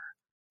sure.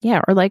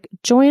 Yeah. Or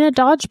join a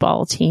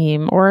dodgeball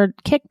team or a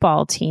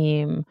kickball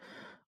team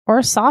or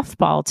a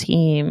softball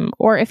team.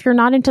 Or if you're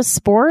not into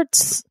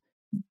sports,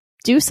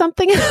 do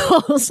something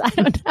else. I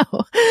don't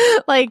know.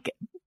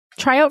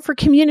 Try out for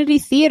community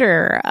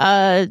theater,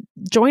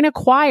 join a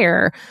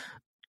choir,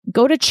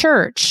 go to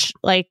church.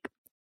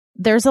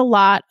 There's a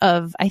lot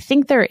of, I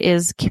think there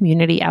is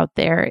community out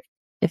there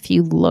if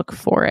you look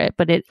for it,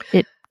 but it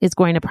is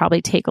going to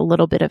probably take a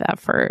little bit of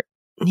effort.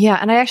 Yeah.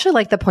 And I actually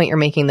like the point you're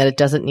making that it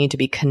doesn't need to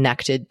be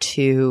connected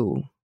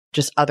to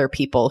just other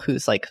people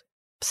whose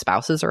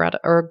spouses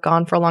are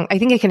gone for a long. I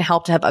think it can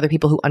help to have other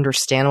people who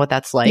understand what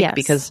that's like, Yes.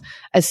 because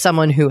as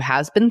someone who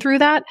has been through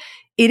that,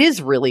 it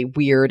is really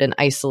weird and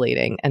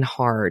isolating and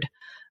hard.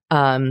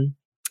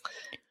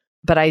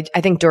 But I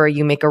think, Dora,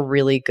 you make a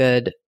really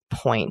good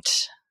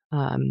point.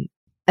 And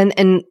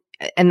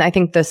I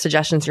think the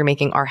suggestions you're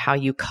making are how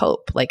you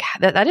cope. Like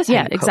that is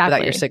how you cope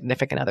without your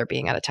significant other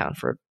being out of town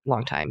for a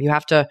long time. You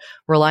have to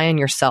rely on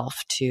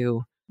yourself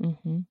to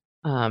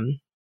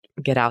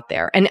get out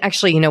there. And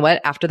actually, you know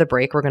what? After the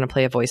break, we're going to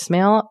play a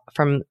voicemail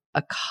from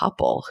a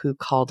couple who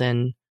called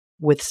in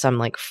with some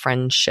like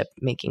friendship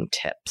making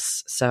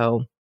tips.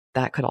 So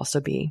that could also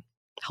be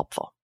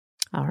helpful.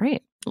 All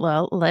right.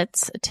 Well,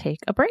 let's take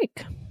a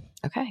break.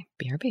 Okay.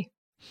 BRB.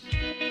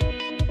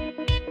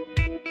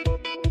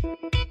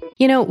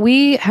 You know,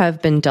 we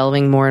have been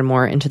delving more and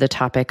more into the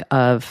topic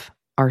of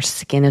our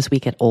skin as we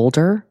get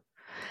older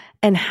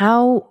and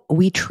how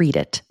we treat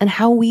it and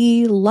how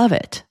we love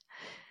it.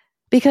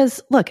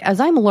 Because look, as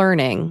I'm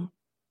learning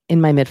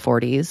in my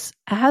mid-40s,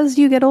 as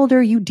you get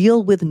older, you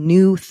deal with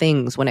new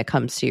things when it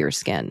comes to your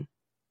skin.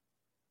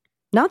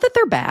 Not that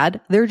they're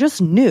bad, they're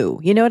just new.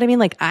 You know what I mean?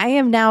 Like I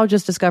am now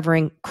just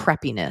discovering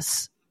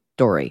crepiness,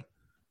 Dory.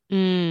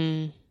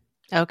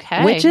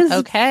 Okay. Which is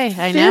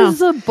I know.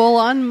 visible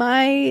on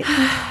my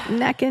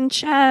neck and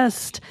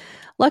chest.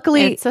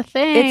 Luckily, It's a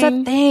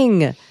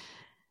thing.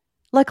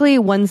 Luckily,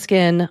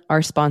 OneSkin,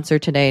 our sponsor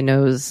today,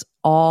 knows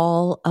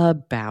all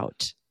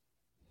about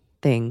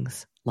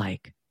things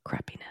like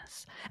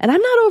crepiness. And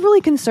I'm not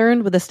overly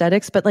concerned with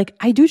aesthetics, but like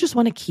I do just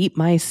want to keep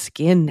my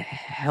skin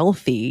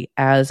healthy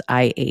as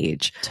I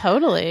age.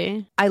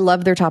 Totally. I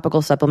love their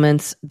topical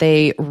supplements.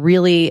 They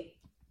really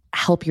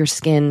help your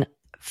skin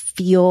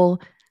feel,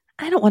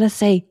 I don't want to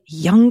say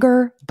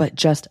younger, but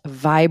just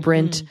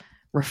vibrant,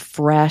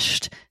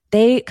 refreshed.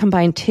 They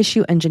combine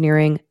tissue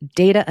engineering,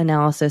 data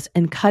analysis,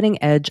 and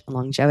cutting-edge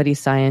longevity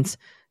science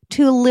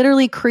to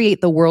literally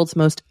create the world's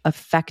most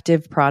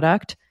effective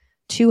product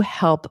to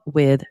help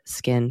with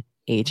skin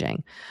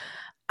aging.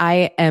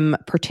 I am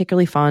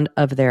particularly fond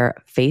of their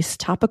face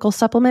topical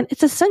supplement.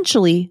 It's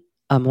essentially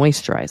a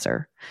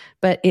moisturizer,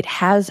 but it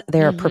has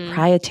their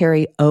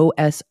proprietary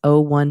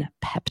OS01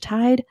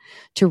 peptide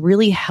to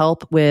really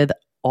help with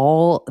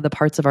all the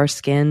parts of our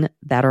skin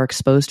that are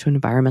exposed to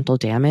environmental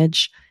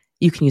damage.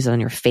 You can use it on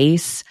your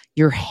face,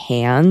 your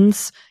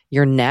hands,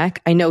 your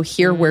neck. I know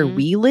here where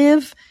we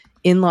live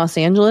in Los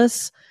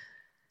Angeles,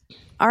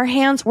 our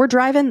hands, we're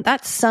driving,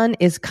 that sun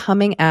is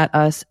coming at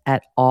us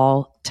at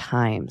all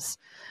times.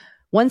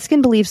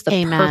 OneSkin believes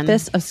the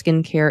purpose of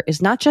skincare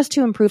is not just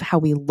to improve how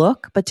we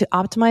look, but to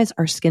optimize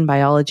our skin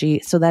biology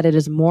so that it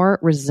is more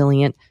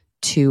resilient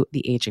to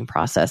the aging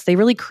process. They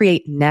really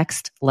create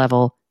next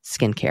level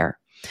skincare.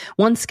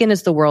 OneSkin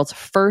is the world's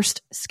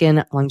first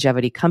skin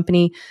longevity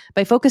company.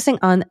 By focusing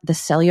on the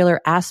cellular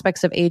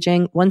aspects of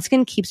aging,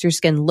 OneSkin keeps your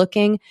skin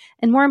looking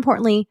and, more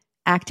importantly,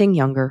 acting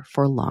younger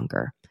for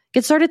longer.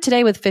 Get started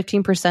today with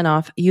 15%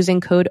 off using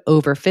code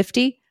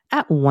OVER50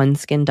 at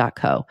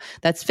oneskin.co.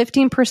 That's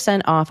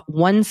 15% off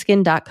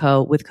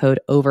oneskin.co with code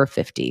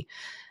OVER50.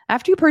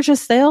 After you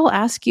purchase, they'll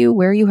ask you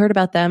where you heard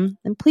about them,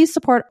 and please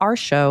support our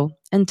show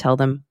and tell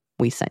them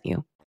we sent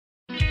you.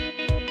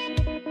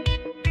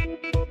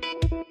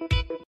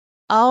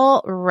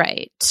 All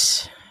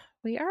right.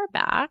 We are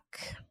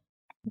back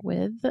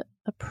with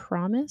the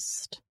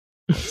promised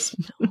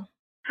voicemail.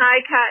 Hi,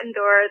 Kat and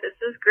Dora. This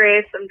is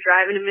Grace. I'm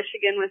driving to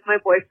Michigan with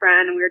my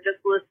boyfriend, and we were just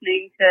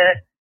listening to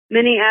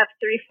Mini F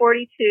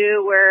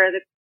 342, where the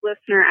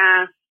listener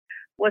asked,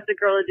 "What's a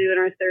girl to do in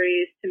her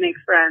 30s to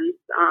make friends?"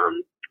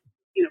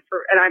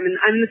 And I'm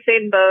in the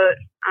same boat.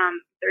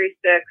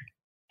 36,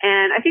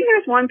 and I think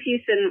there's one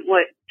piece in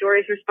what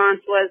Dory's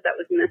response was that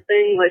was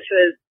missing, which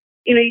was,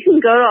 you can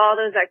go to all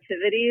those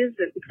activities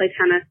and play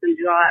tennis and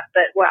do all that,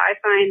 but what I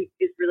find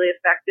is really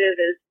effective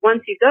is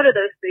once you go to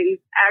those things,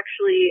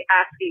 actually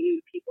asking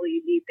the people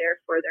you meet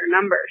there for their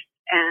numbers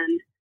and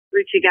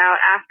reaching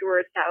out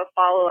afterwards to have a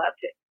follow-up.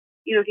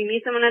 If you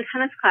meet someone in a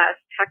tennis class,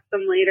 text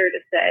them later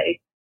to say,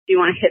 do you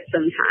want to hit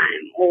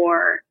sometime?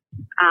 Or,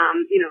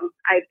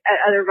 at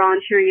other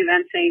volunteering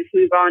events saying,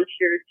 can we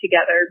volunteer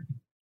together?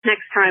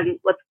 Next time,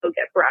 let's go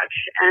get brunch.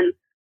 And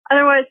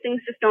otherwise,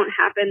 things just don't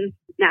happen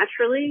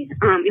naturally.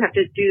 You have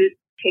to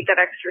take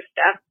that extra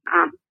step.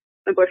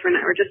 My boyfriend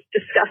and I were just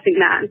discussing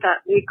that and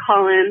thought we'd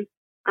call in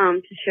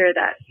to share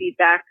that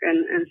feedback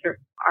and sort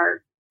of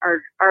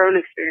our own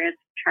experience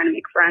trying to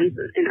make friends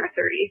in our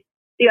 30s.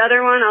 The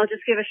other one I'll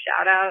just give a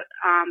shout out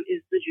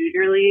is the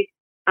Junior League,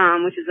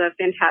 which is a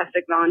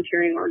fantastic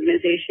volunteering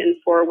organization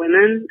for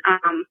women.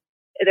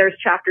 There's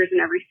chapters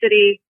in every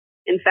city.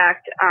 In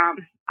fact,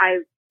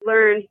 I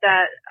learned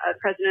that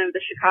president of the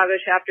Chicago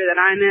chapter that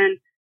I'm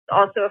in is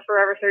also a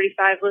Forever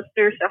 35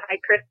 listener. So hi,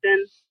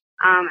 Kristen.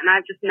 And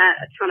I've just met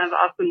a ton of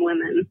awesome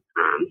women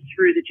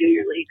through the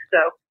Junior League.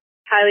 So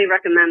highly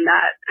recommend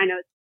that. I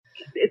know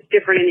it's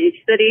different in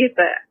each city,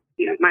 but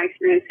my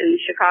experience in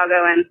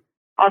Chicago and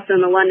also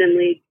in the London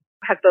League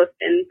have both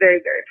been very,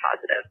 very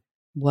positive.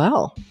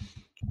 Well,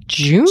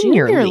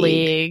 Junior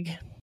League.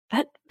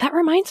 That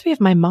reminds me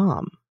of my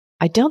mom.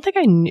 I don't think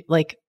I knew,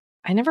 like,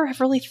 I never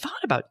have really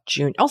thought about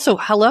junior. Also,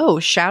 hello,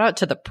 shout out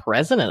to the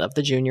president of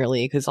the Junior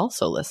League who's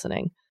also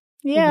listening.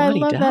 Yeah, I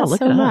love that Look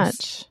so at us.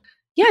 much.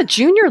 Yeah,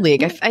 Junior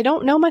League. I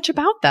don't know much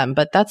about them,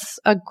 but that's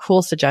a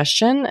cool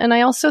suggestion. And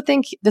I also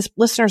think this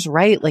listener's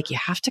right. Like, you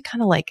have to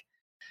kind of like,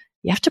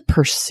 you have to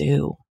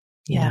pursue,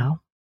 you know?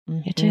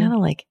 You have to kind of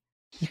like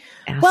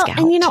ask out.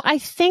 And, you know, I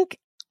think,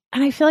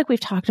 and I feel like we've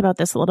talked about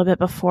this a little bit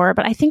before,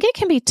 but I think it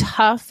can be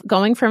tough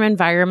going from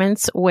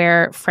environments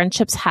where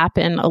friendships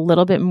happen a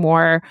little bit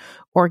more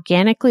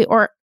organically,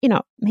 or, you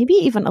know, maybe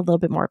even a little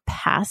bit more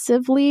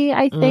passively,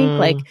 I think.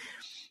 Like,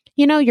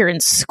 you know, you're in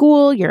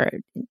school,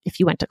 if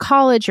you went to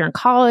college, you're in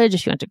college,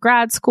 if you went to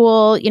grad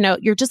school, you know,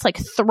 you're just like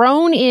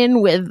thrown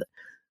in with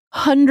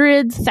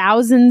hundreds,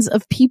 thousands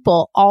of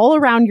people all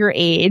around your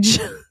age,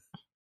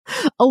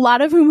 a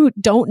lot of whom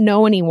don't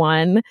know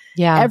anyone.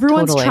 Yeah,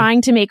 everyone's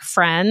trying to make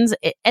friends.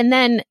 And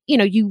then, you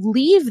know, you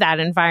leave that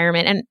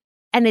environment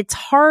and it's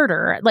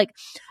harder. Like,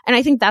 and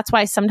I think that's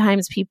why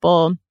sometimes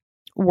people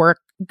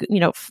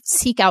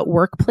seek out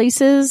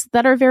workplaces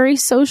that are very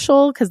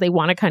social because they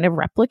want to kind of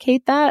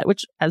replicate that,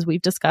 which, as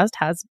we've discussed,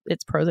 has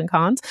its pros and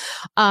cons.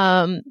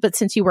 But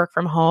since you work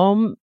from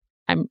home,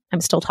 I'm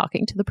still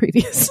talking to the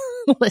previous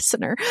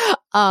listener.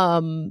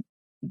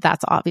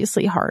 That's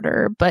obviously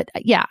harder, but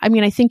yeah, I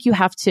mean, I think you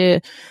have to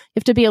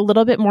be a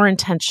little bit more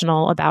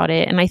intentional about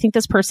it. And I think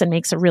this person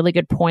makes a really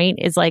good point,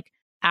 is like,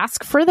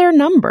 ask for their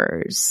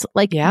numbers.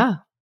 Like,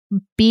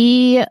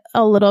 be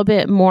a little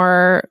bit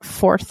more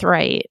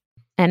forthright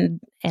and,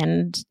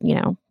 you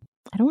know,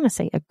 I don't want to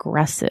say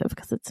aggressive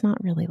because it's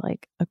not really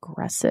like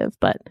aggressive,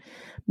 but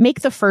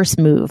make the first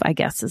move, I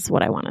guess, is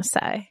what I want to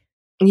say.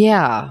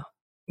 Yeah.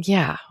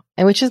 Yeah.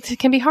 And which it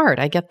can be hard.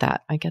 I get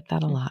that a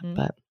lot,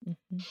 but.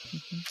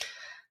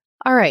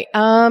 All right.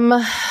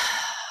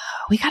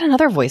 We got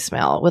another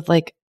voicemail with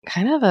like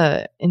kind of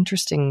a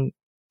interesting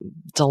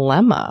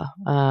dilemma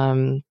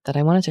that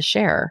I wanted to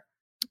share.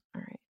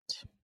 All right.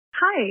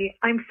 Hi,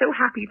 I'm so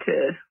happy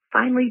to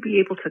finally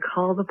be able to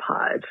call the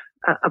pod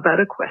about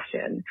a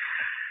question.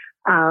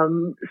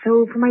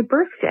 So for my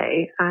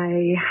birthday,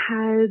 I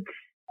had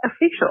a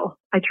facial.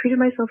 I treated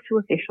myself to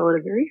a facial at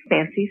a very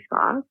fancy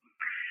spa.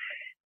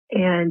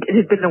 And it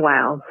had been a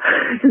while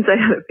since I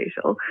had a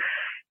facial.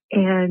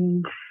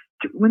 And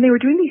when they were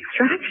doing the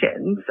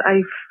extractions,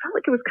 I felt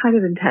like it was kind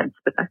of intense,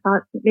 but I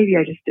thought maybe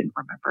I just didn't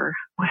remember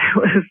what it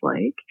was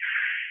like.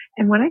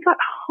 And when I got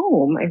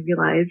home, I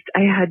realized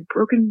I had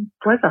broken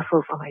blood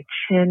vessels on my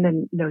chin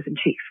and nose and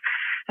cheeks.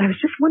 And I was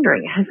just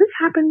wondering, has this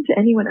happened to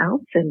anyone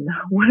else? And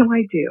what do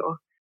I do?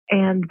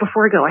 And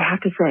before I go, I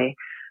have to say,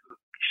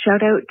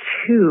 shout out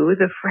to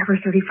the Forever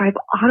 35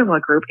 Ottawa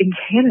group in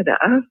Canada.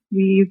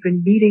 We've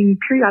been meeting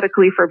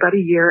periodically for about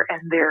a year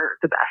and they're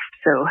the best.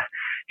 So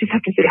just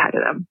have to say hi to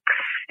them.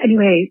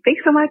 Anyway,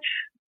 thanks so much.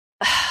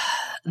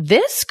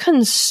 This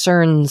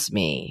concerns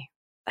me,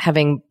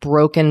 having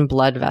broken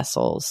blood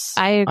vessels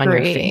on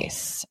your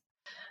face.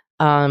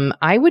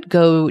 I would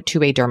go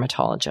to a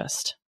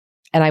dermatologist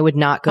and I would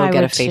not go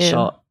get a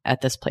facial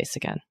at this place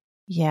again.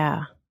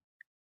 Yeah.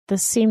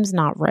 This seems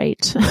not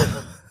right.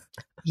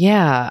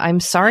 Yeah, I'm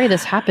sorry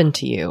this happened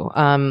to you.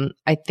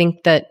 I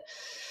think that,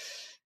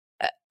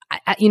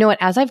 you know what,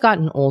 as I've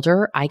gotten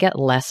older, I get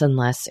less and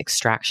less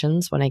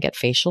extractions when I get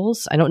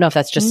facials. I don't know if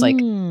that's just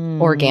like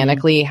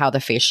organically how the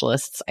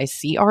facialists I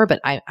see are, but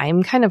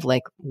I'm kind of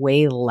like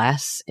way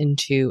less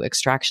into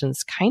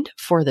extractions kind of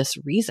for this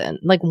reason.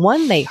 Like,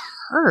 one, they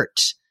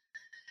hurt.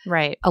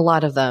 Right. A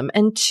lot of them.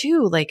 And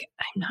two, like,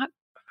 I'm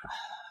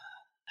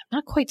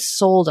not quite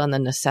sold on the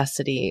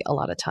necessity a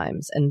lot of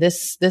times. And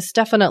this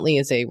definitely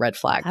is a red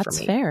flag for me.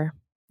 That's fair.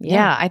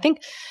 Yeah, I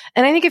think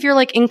if you're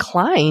like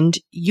inclined,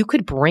 you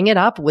could bring it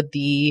up with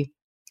the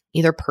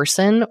either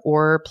person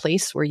or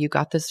place where you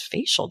got this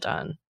facial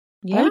done.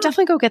 Yeah. I would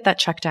definitely go get that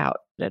checked out.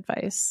 Good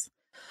advice.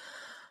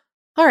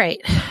 All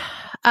right.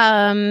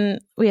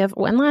 We have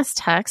one last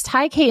text.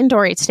 Hi, Kate and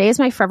Dory. Today is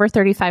my Forever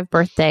 35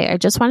 birthday. I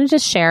just wanted to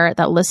share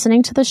that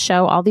listening to the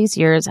show all these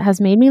years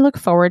has made me look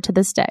forward to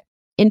this day.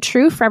 In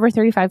true Forever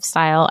 35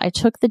 style, I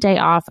took the day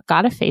off,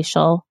 got a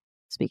facial,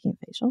 speaking of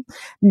facial,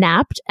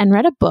 napped, and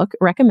read a book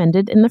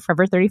recommended in the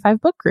Forever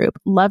 35 book group.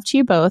 Love to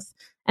you both,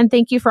 and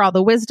thank you for all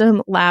the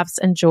wisdom, laughs,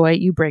 and joy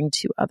you bring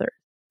to others.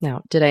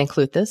 Now, did I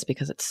include this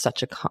because it's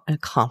such a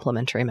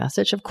complimentary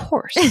message? Of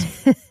course.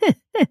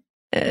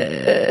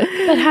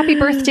 But happy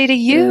birthday to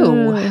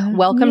you.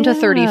 Welcome to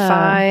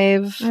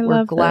 35.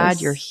 We're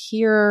glad you're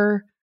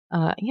here.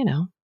 You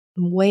know,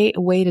 way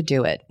to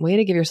do it. Way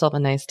to give yourself a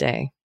nice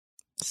day.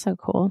 So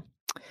cool.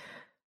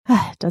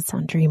 It does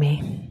sound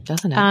dreamy,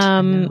 doesn't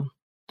it?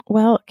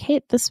 Well,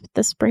 Kate,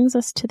 this brings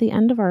us to the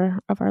end of our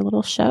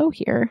little show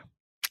here.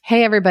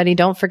 Hey, everybody!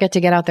 Don't forget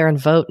to get out there and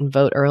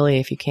vote early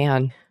if you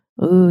can.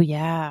 Ooh,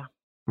 yeah.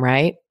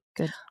 Right.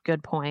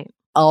 Good point.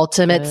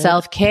 Ultimate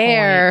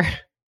self-care.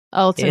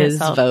 Ultimate is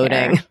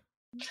self-care. Voting.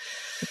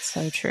 It's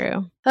so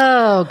true.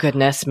 Oh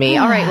goodness me!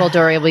 All right, well,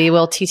 Dory, we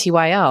will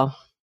TTYL.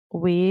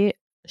 We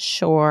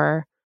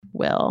sure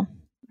will.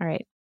 All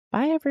right.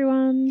 Bye,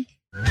 everyone.